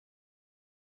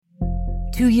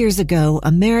2 years ago,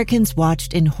 Americans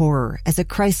watched in horror as a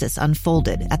crisis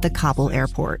unfolded at the Kabul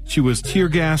airport. She was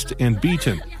tear-gassed and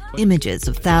beaten. Images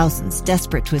of thousands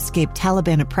desperate to escape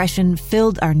Taliban oppression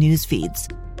filled our news feeds.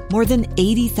 More than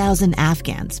 80,000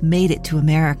 Afghans made it to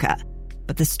America.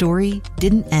 But the story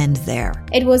didn't end there.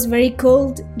 It was very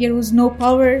cold. There was no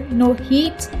power, no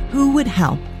heat. Who would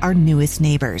help our newest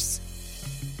neighbors?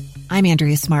 I'm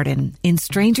Andrea Smartin. In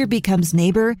Stranger Becomes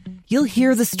Neighbor, you'll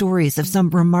hear the stories of some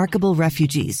remarkable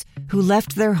refugees who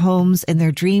left their homes and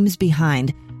their dreams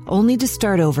behind, only to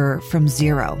start over from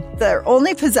zero. Their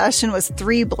only possession was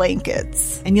 3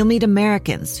 blankets. And you'll meet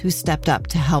Americans who stepped up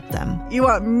to help them. You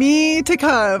want me to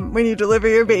come when you deliver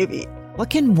your baby. What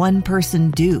can one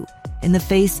person do in the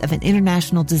face of an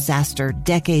international disaster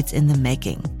decades in the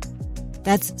making?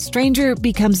 That's Stranger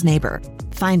Becomes Neighbor.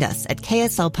 Find us at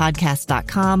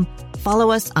kslpodcast.com.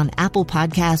 Follow us on Apple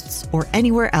Podcasts or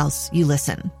anywhere else you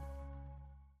listen.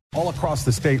 All across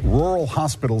the state, rural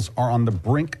hospitals are on the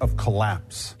brink of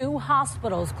collapse. 2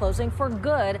 hospitals closing for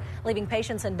good, leaving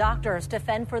patients and doctors to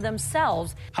fend for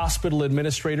themselves. Hospital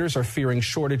administrators are fearing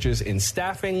shortages in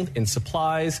staffing, in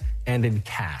supplies, and in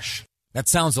cash. That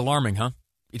sounds alarming, huh?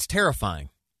 It's terrifying.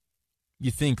 You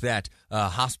think that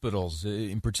hospitals,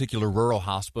 in particular rural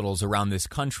hospitals around this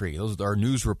country, those are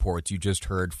news reports you just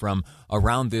heard from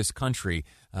around this country,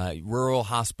 rural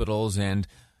hospitals and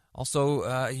also,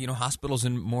 hospitals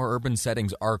in more urban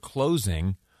settings are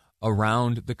closing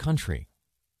around the country.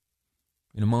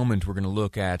 In a moment, we're going to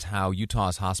look at how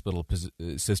Utah's hospital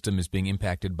system is being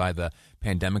impacted by the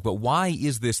pandemic. But why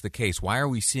is this the case? Why are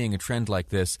we seeing a trend like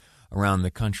this around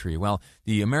the country? Well,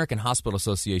 the American Hospital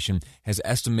Association has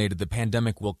estimated the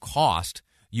pandemic will cost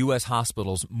U.S.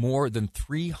 hospitals more than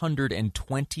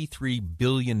 $323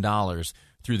 billion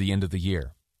through the end of the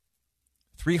year.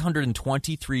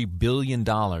 $323 billion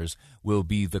will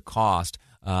be the cost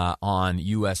on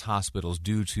U.S. hospitals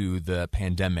due to the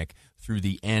pandemic through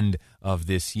the end of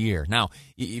this year. Now,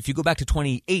 if you go back to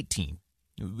 2018,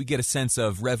 we get a sense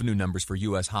of revenue numbers for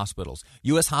U.S. hospitals.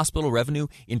 U.S. hospital revenue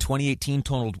in 2018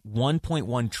 totaled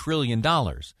 $1.1 trillion.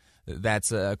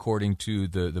 That's according to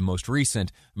the most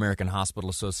recent American Hospital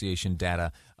Association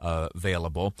data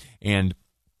available. And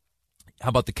how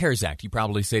about the CARES Act? You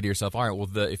probably say to yourself, all right, well,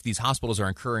 if these hospitals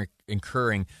are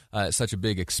incurring such a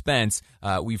big expense,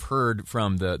 we've heard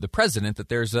from the president that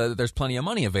there's plenty of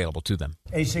money available to them.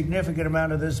 A significant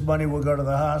amount of this money will go to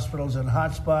the hospitals and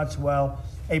hotspots, while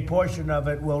a portion of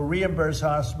it will reimburse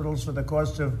hospitals for the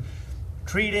cost of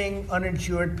treating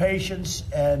uninsured patients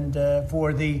and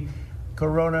for the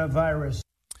coronavirus.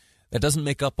 That doesn't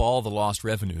make up all the lost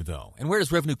revenue, though. And where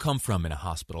does revenue come from in a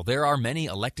hospital? There are many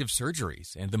elective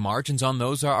surgeries, and the margins on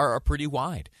those are pretty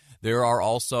wide. There are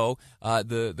also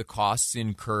the costs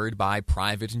incurred by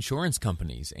private insurance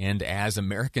companies. And as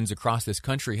Americans across this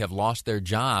country have lost their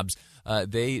jobs,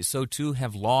 they so too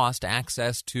have lost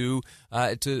access to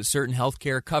certain health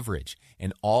care coverage.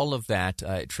 And all of that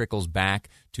trickles back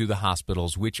to the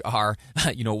hospitals, which are,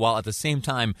 while at the same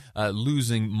time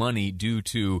losing money due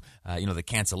to, the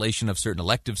cancellation of certain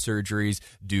elective surgeries,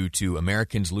 due to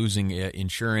Americans losing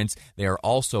insurance, they are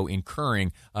also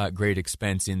incurring great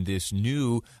expense in this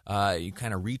new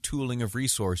kind of retooling of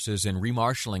resources and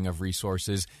remarshaling of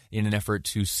resources in an effort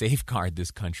to safeguard this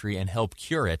country and help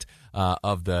cure it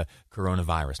of the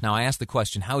coronavirus. Now, I asked the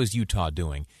question, how is Utah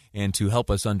doing? And to help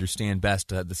us understand best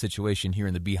the situation here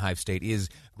in the Beehive State is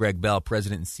Greg Bell,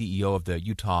 President and CEO of the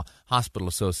Utah Hospital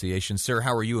Association. Sir,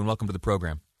 how are you, and welcome to the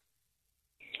program.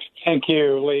 Thank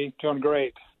you, Lee. Doing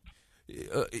great.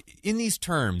 In these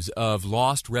terms of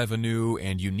lost revenue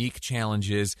and unique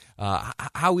challenges,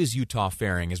 how is Utah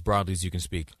faring as broadly as you can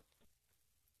speak?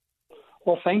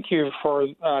 Well, thank you for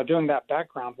doing that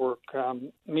background work.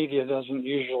 Media doesn't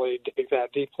usually dig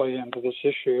that deeply into this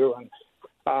issue, and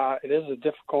it is a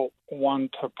difficult one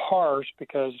to parse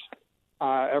because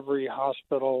every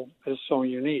hospital is so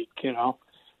unique,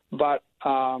 But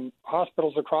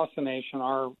hospitals across the nation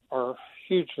are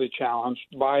hugely challenged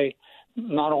by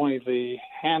not only the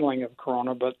handling of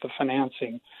corona, but the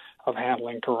financing of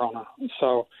handling corona.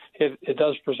 So it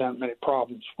does present many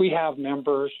problems. We have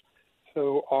members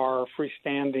who are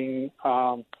freestanding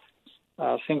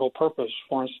single purpose.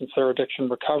 For instance, their addiction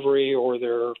recovery or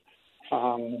their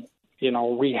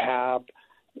rehab.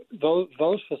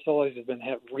 Those facilities have been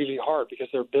hit really hard because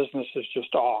their business is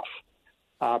just off.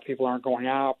 People aren't going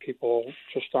out. People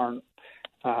just aren't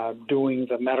doing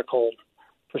the medical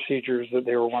procedures that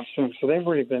they were once doing. So they've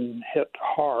really been hit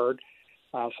hard,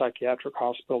 psychiatric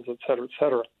hospitals, et cetera, et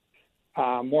cetera.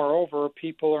 Moreover,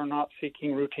 people are not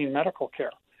seeking routine medical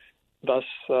care. Thus,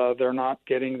 they're not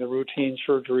getting the routine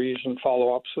surgeries and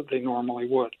follow-ups that they normally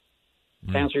would.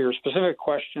 To answer your specific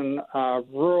question,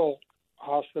 rural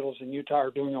hospitals in Utah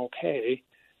are doing okay.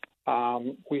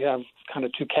 We have kind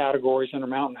of two categories.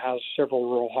 Intermountain has several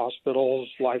rural hospitals,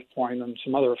 LifePoint, and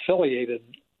some other affiliated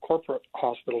corporate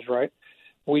hospitals, right?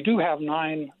 We do have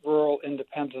 9 rural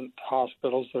independent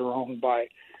hospitals that are owned by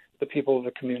the people of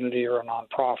the community or a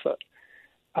nonprofit.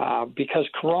 Because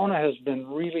corona has been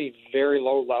really very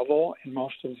low level in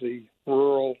most of the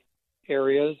rural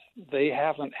areas, they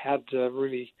haven't had to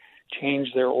really change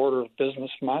their order of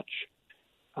business much.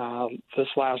 This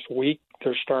last week,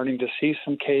 they're starting to see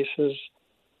some cases,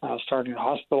 starting to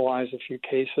hospitalize a few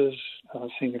cases,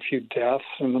 seeing a few deaths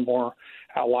in the more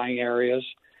outlying areas.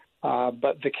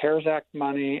 But the CARES Act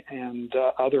money and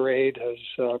other aid has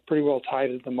pretty well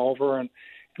tided them over. And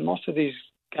most of these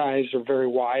guys are very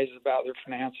wise about their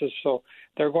finances, so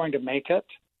they're going to make it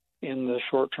in the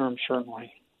short term,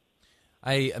 certainly.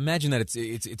 I imagine that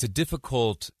it's a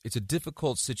difficult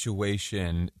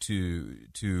situation to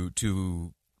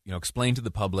explain to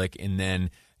the public and then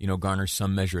garner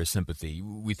some measure of sympathy.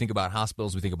 We think about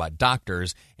hospitals, we think about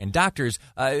doctors, and doctors,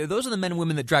 those are the men and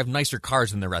women that drive nicer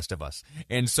cars than the rest of us.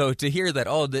 And so to hear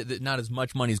that, not as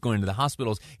much money is going into the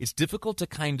hospitals, it's difficult to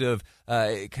kind of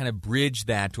bridge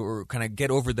that or kind of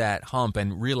get over that hump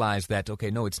and realize that,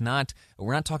 okay, no,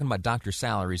 we're not talking about doctor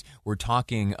salaries. We're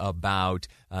talking about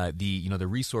the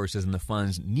resources and the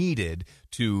funds needed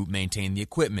to maintain the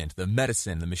equipment, the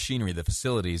medicine, the machinery, the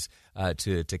facilities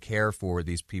to care for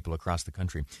these people across the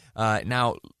country.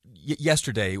 Now,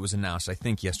 yesterday it was announced,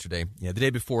 the day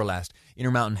before last,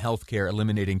 Intermountain Healthcare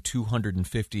eliminating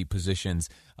 250 positions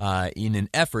in an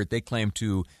effort they claim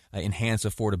to enhance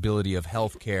affordability of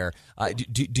health care.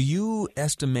 Do you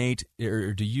estimate,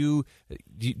 or do you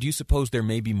suppose there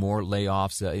may be more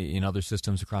layoffs in other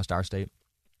systems across our state?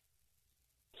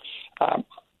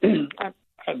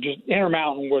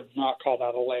 Intermountain would not call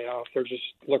that a layoff. They're just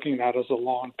looking at it as a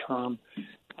long-term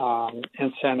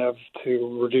incentive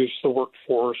to reduce the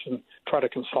workforce and try to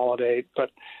consolidate.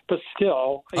 But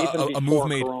still, even a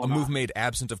move made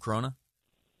absent of Corona?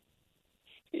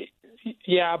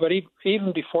 Yeah, but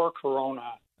even before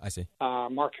Corona, I see.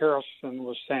 Mark Harrison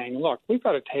was saying, look, we've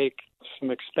got to take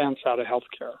some expense out of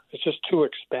healthcare. It's just too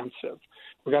expensive.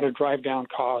 We've got to drive down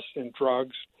costs in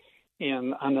drugs,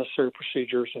 in unnecessary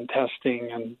procedures and testing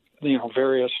and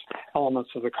various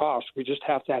elements of the cost. We just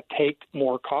have to take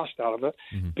more cost out of it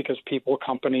because people,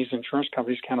 companies, insurance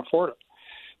companies can't afford it.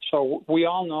 So we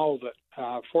all know that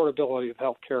affordability of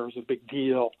healthcare is a big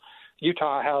deal.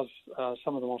 Utah has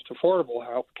some of the most affordable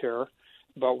healthcare,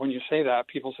 but when you say that,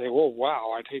 people say, "Well,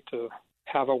 wow, I'd hate to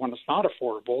have it when it's not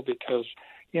affordable," because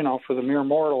for the mere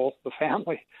mortal, the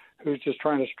family who's just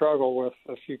trying to struggle with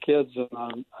a few kids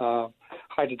and a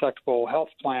high-deductible health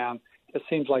plan, it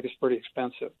seems like it's pretty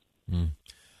expensive.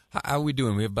 How are we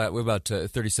doing? We have about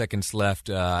 30 seconds left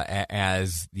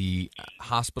as the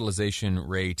hospitalization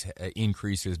rate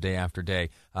increases day after day.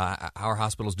 How are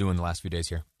hospitals doing the last few days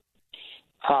here?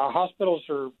 Hospitals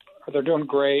they're doing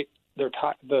great.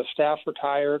 The staff are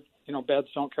tired. Beds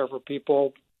don't care for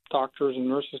people. Doctors and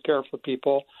nurses care for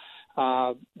people.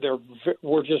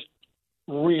 We're just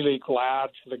really glad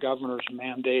for the governor's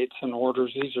mandates and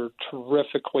orders. These are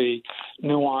terrifically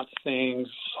nuanced things,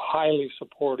 highly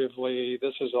supportively.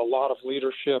 This is a lot of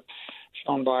leadership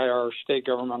shown by our state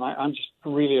government. I'm just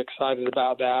really excited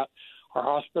about that. Our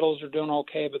hospitals are doing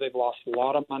okay, but they've lost a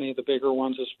lot of money, the bigger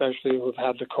ones especially, who've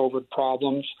had the COVID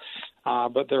problems,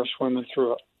 but they're swimming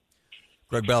through it.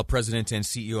 Greg Bell, President and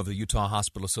CEO of the Utah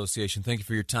Hospital Association, thank you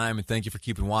for your time, and thank you for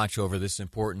keeping watch over this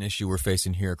important issue we're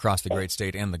facing here across the great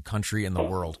state and the country and the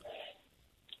world.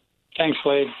 Thanks,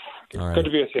 Slade. Right. Good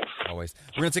to be with you. Always.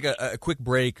 We're going to take a quick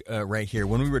break right here.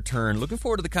 When we return, looking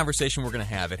forward to the conversation we're going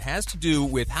to have. It has to do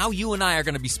with how you and I are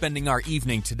going to be spending our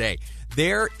evening today.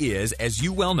 There is, as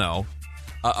you well know,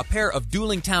 a pair of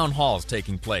dueling town halls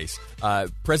taking place.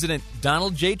 President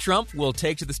Donald J. Trump will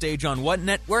take to the stage on one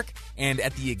network, and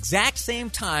at the exact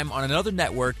same time on another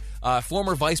network,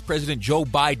 former Vice President Joe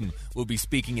Biden will be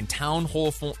speaking in town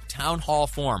hall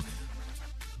form.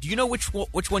 Do you know which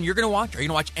one you're going to watch? Are you going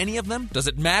to watch any of them? Does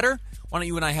it matter? Why don't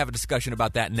you and I have a discussion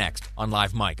about that next on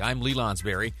Live Mike? I'm Lee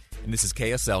Lonsberry, and this is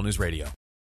KSL News Radio.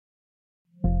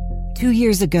 2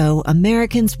 years ago,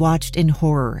 Americans watched in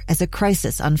horror as a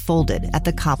crisis unfolded at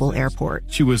the Kabul airport.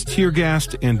 She was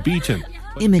tear-gassed and beaten.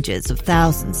 Images of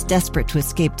thousands desperate to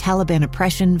escape Taliban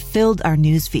oppression filled our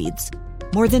news feeds.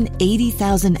 More than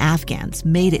 80,000 Afghans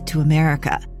made it to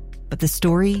America. But the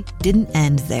story didn't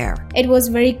end there. It was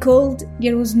very cold.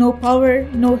 There was no power,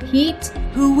 no heat.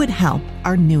 Who would help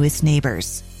our newest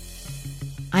neighbors?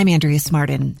 I'm Andrea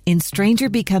Smartin. In Stranger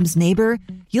Becomes Neighbor,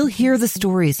 you'll hear the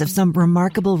stories of some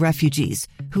remarkable refugees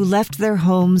who left their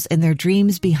homes and their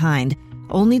dreams behind,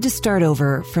 only to start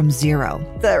over from zero.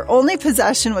 Their only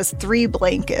possession was 3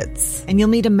 blankets. And you'll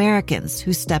meet Americans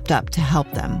who stepped up to help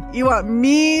them. You want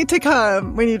me to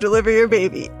come when you deliver your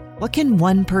baby. What can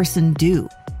one person do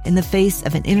in the face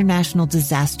of an international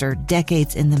disaster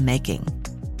decades in the making?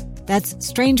 That's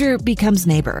Stranger Becomes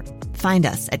Neighbor. Find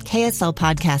us at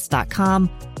kslpodcast.com.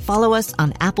 Follow us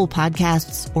on Apple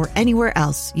Podcasts or anywhere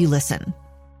else you listen.